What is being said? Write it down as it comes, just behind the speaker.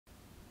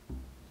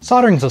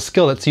Soldering is a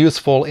skill that's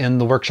useful in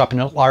the workshop in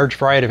a large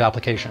variety of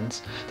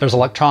applications. There's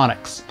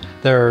electronics,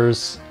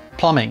 there's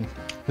plumbing,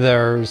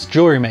 there's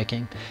jewelry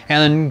making,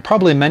 and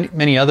probably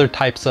many other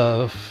types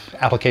of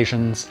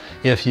applications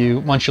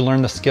once you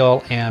learn the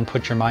skill and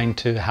put your mind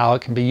to how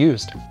it can be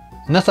used.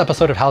 In this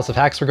episode of House of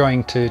Hacks, we're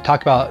going to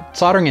talk about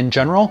soldering in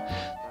general,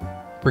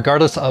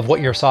 regardless of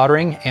what you're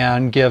soldering,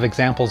 and give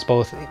examples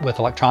both with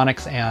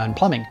electronics and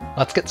plumbing.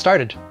 Let's get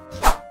started.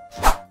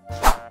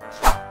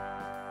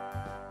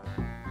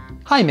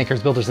 Hi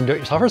makers, builders, and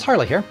do-it-yourselfers,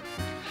 Harley here.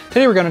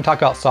 Today we're going to talk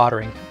about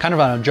soldering, kind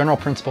of on a general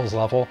principles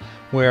level,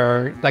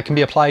 where that can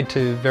be applied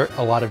to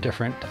a lot of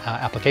different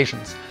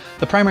applications.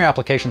 The primary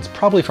applications,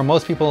 probably for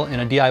most people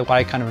in a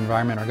DIY kind of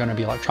environment, are going to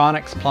be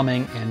electronics,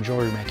 plumbing, and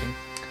jewelry making,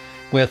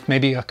 with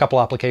maybe a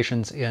couple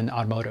applications in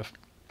automotive.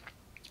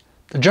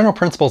 The general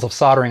principles of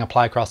soldering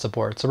apply across the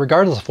board, so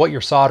regardless of what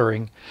you're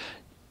soldering,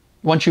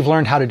 once you've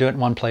learned how to do it in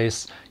one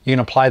place, you can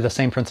apply the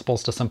same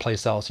principles to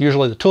someplace else.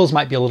 Usually the tools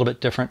might be a little bit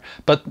different,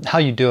 but how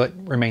you do it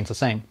remains the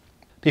same.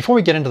 Before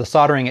we get into the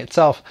soldering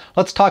itself,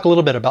 let's talk a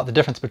little bit about the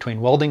difference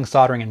between welding,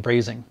 soldering, and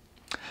brazing.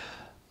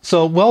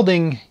 So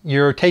welding,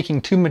 you're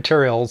taking two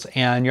materials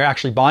and you're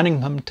actually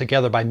bonding them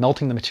together by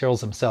melting the materials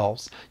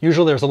themselves.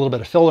 Usually there's a little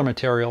bit of filler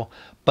material,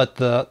 but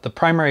the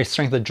primary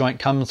strength of the joint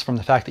comes from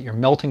the fact that you're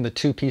melting the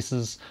two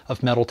pieces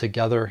of metal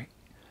together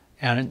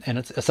and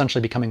it's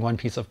essentially becoming one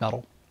piece of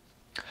metal.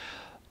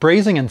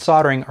 Brazing and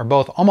soldering are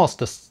both almost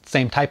the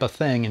same type of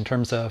thing in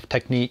terms of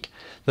technique.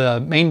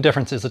 The main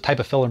difference is the type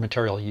of filler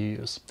material you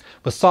use.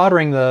 With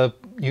soldering,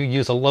 you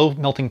use a low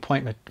melting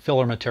point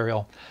filler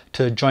material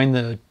to join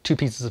the two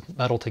pieces of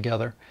metal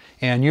together.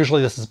 And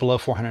usually this is below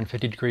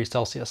 450 degrees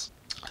Celsius.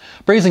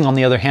 Brazing, on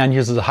the other hand,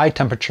 uses a high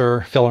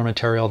temperature filler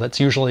material that's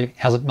usually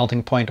has a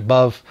melting point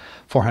above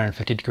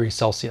 450 degrees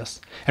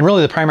Celsius. And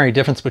really the primary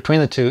difference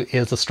between the two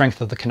is the strength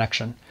of the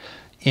connection.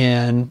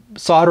 In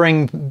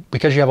soldering,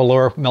 because you have a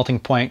lower melting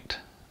point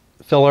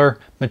filler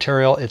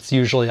material, it's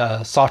usually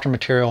a softer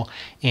material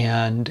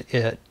and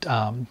it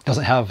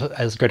doesn't have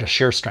as great a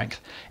shear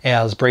strength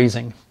as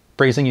brazing.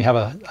 Brazing, you have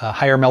a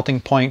higher melting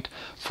point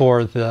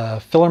for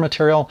the filler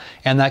material,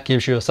 and that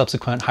gives you a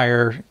subsequent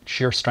higher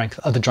shear strength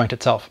of the joint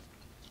itself.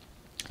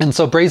 And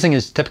so brazing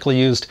is typically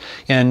used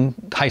in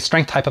high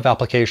strength type of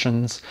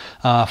applications.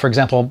 For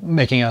example,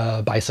 making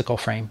a bicycle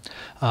frame.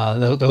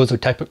 Those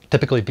would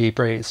typically be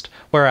brazed.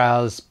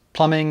 Whereas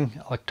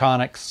plumbing,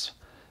 electronics,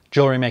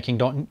 jewelry making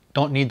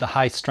don't need the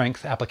high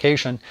strength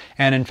application.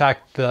 And in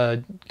fact,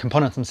 the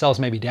components themselves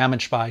may be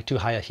damaged by too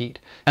high a heat.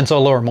 And so a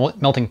lower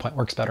melting point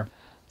works better.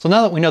 So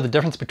now that we know the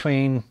difference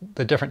between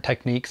the different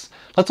techniques,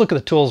 let's look at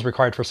the tools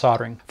required for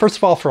soldering. First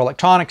of all, for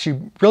electronics,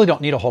 you really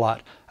don't need a whole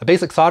lot. A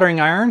basic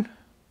soldering iron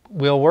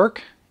will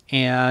work,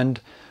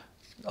 and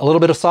a little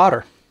bit of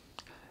solder.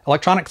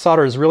 Electronic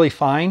solder is really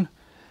fine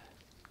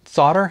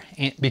solder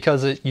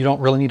because you don't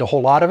really need a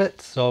whole lot of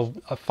it. So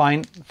a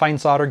fine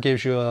solder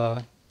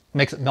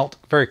makes it melt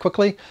very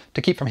quickly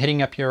to keep from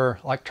heating up your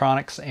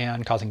electronics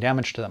and causing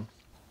damage to them.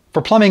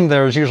 For plumbing,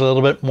 there's usually a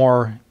little bit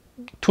more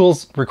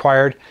tools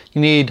required.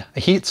 You need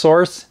a heat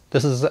source.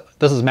 This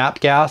is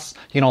MAP gas.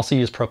 You can also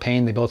use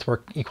propane. They both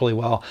work equally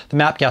well. The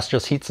MAP gas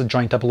just heats the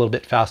joint up a little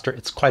bit faster.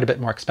 It's quite a bit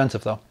more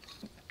expensive though.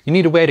 You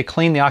need a way to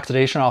clean the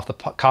oxidation off the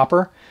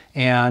copper,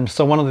 and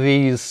so one of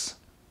these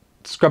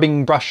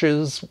scrubbing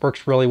brushes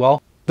works really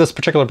well. This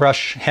particular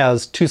brush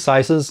has two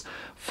sizes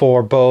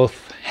for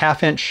both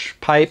 1/2 inch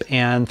pipe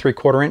and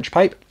 3/4 inch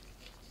pipe.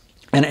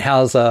 And it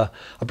has a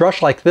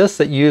brush like this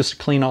that you use to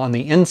clean on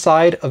the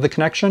inside of the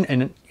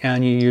connection,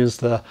 and you use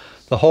the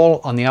hole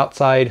on the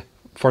outside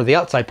for the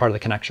outside part of the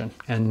connection,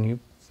 and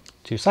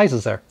two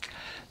sizes there.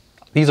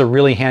 These are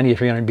really handy if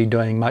you're going to be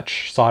doing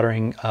much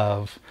soldering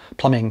of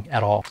plumbing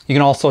at all. You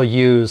can also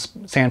use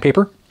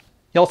sandpaper.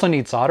 You also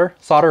need solder.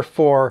 Solder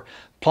for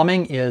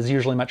plumbing is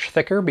usually much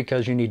thicker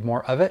because you need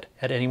more of it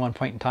at any one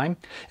point in time.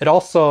 It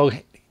also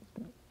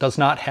does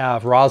not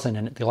have rosin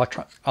in it.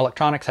 The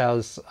electronics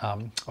has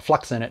a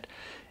flux in it,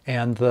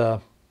 and the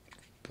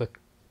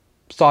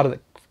solder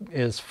that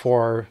is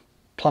for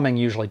plumbing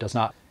usually does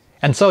not.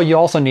 And so you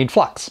also need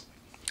flux.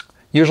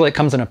 Usually it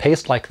comes in a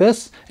paste like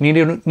this, and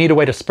you need a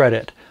way to spread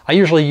it. I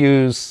usually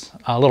use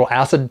little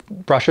acid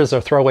brushes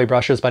or throwaway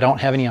brushes, but I don't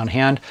have any on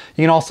hand.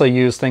 You can also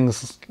use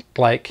things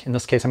like, in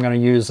this case, I'm going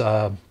to use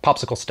a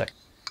popsicle stick.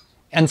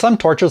 And some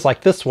torches,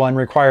 like this one,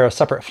 require a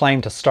separate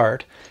flame to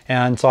start.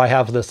 And so I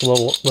have this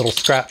little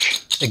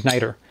scratch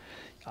igniter.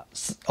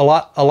 A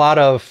lot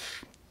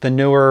of the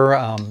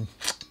newer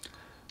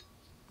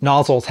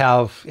nozzles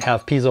have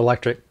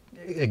piezoelectric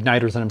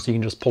igniters in them, so you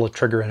can just pull a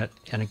trigger in it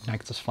and it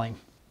ignites this flame.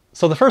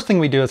 So the first thing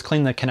we do is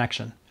clean the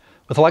connection.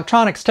 With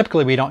electronics,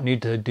 typically we don't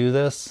need to do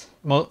this.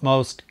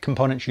 Most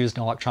components used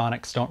in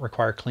electronics don't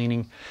require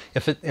cleaning.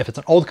 If it's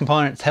an old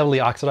component, it's heavily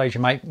oxidized,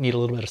 you might need a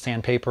little bit of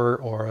sandpaper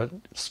or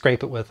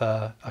scrape it with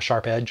a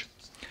sharp edge.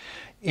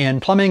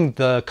 In plumbing,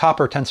 the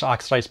copper tends to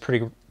oxidize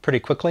pretty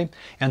quickly,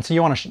 and so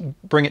you want to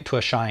bring it to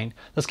a shine.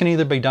 This can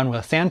either be done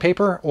with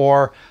sandpaper,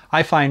 or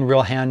I find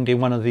real handy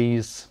one of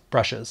these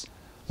brushes.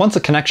 Once the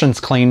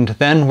connection's cleaned,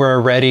 then we're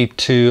ready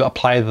to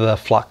apply the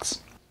flux.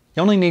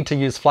 You only need to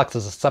use flux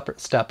as a separate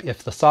step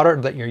if the solder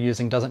that you're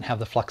using doesn't have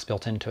the flux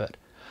built into it.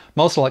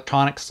 Most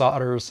electronic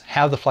solders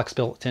have the flux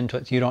built into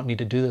it, so you don't need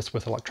to do this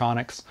with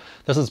electronics.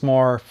 This is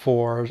more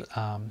for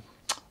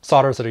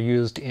solders that are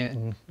used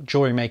in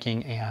jewelry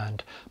making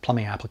and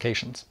plumbing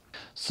applications.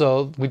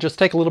 So we just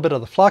take a little bit of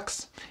the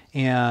flux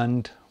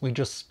and we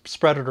just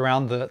spread it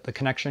around the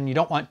connection. You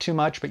don't want too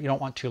much, but you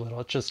don't want too little.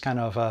 It's just kind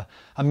of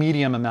a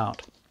medium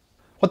amount.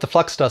 What the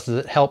flux does is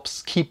it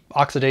helps keep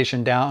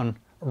oxidation down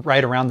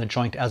right around the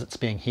joint as it's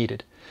being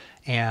heated.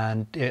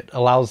 And it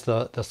allows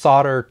the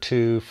solder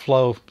to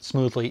flow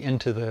smoothly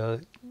into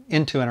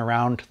and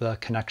around the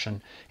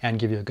connection and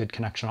give you a good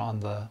connection on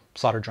the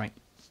solder joint.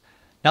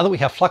 Now that we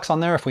have flux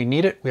on there, if we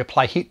need it, we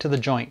apply heat to the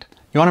joint.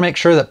 You want to make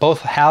sure that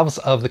both halves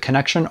of the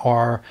connection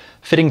are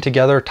fitting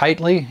together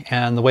tightly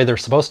and the way they're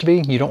supposed to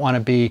be. You don't want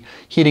to be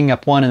heating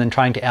up one and then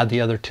trying to add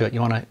the other to it.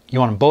 You want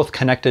them both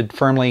connected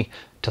firmly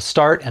to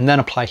start and then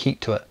apply heat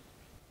to it.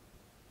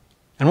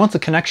 And once the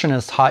connection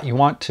is hot, you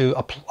want to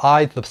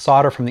apply the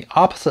solder from the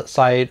opposite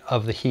side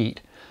of the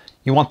heat.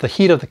 You want the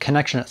heat of the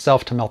connection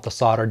itself to melt the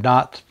solder,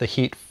 not the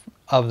heat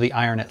of the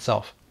iron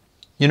itself.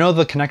 You know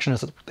the connection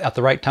is at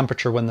the right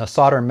temperature when the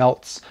solder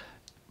melts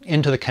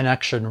into the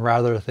connection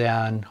rather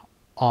than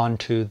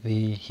onto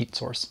the heat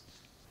source.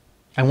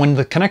 And when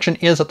the connection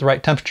is at the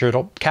right temperature,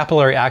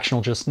 capillary action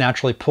will just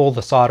naturally pull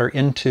the solder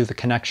into the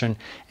connection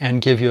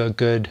and give you a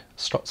good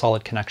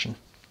solid connection.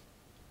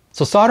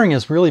 So soldering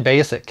is really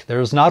basic.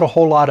 There's not a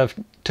whole lot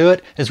to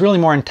it. It's really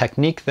more in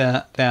technique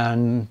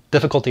than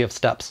difficulty of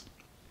steps.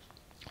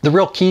 The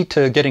real key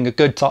to getting a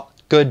good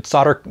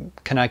solder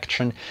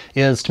connection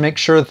is to make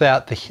sure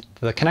that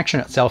the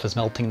connection itself is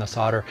melting the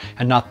solder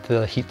and not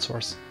the heat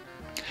source.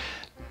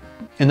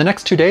 In the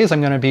next 2 days, I'm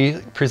going to be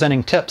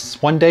presenting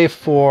tips. One day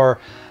for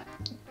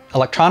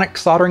electronic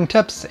soldering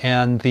tips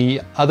and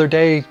the other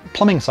day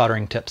plumbing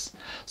soldering tips.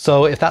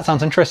 So if that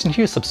sounds interesting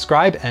to you,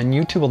 subscribe and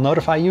YouTube will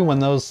notify you when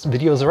those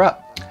videos are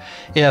up.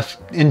 If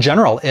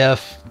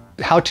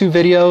how-to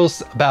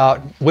videos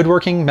about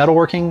woodworking,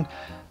 metalworking,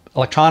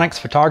 electronics,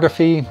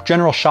 photography,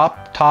 general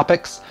shop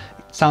topics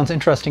sounds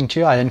interesting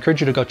to you, I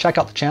encourage you to go check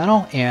out the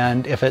channel,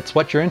 and if it's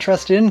what you're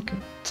interested in,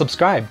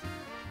 subscribe.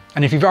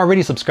 And if you've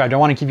already subscribed, I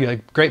want to give you a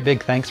great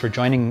big thanks for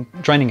joining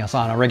us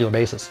on a regular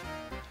basis.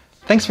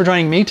 Thanks for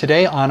joining me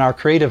today on our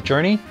creative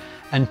journey.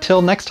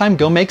 Until next time,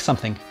 go make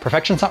something.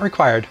 Perfection's not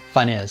required,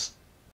 fun is.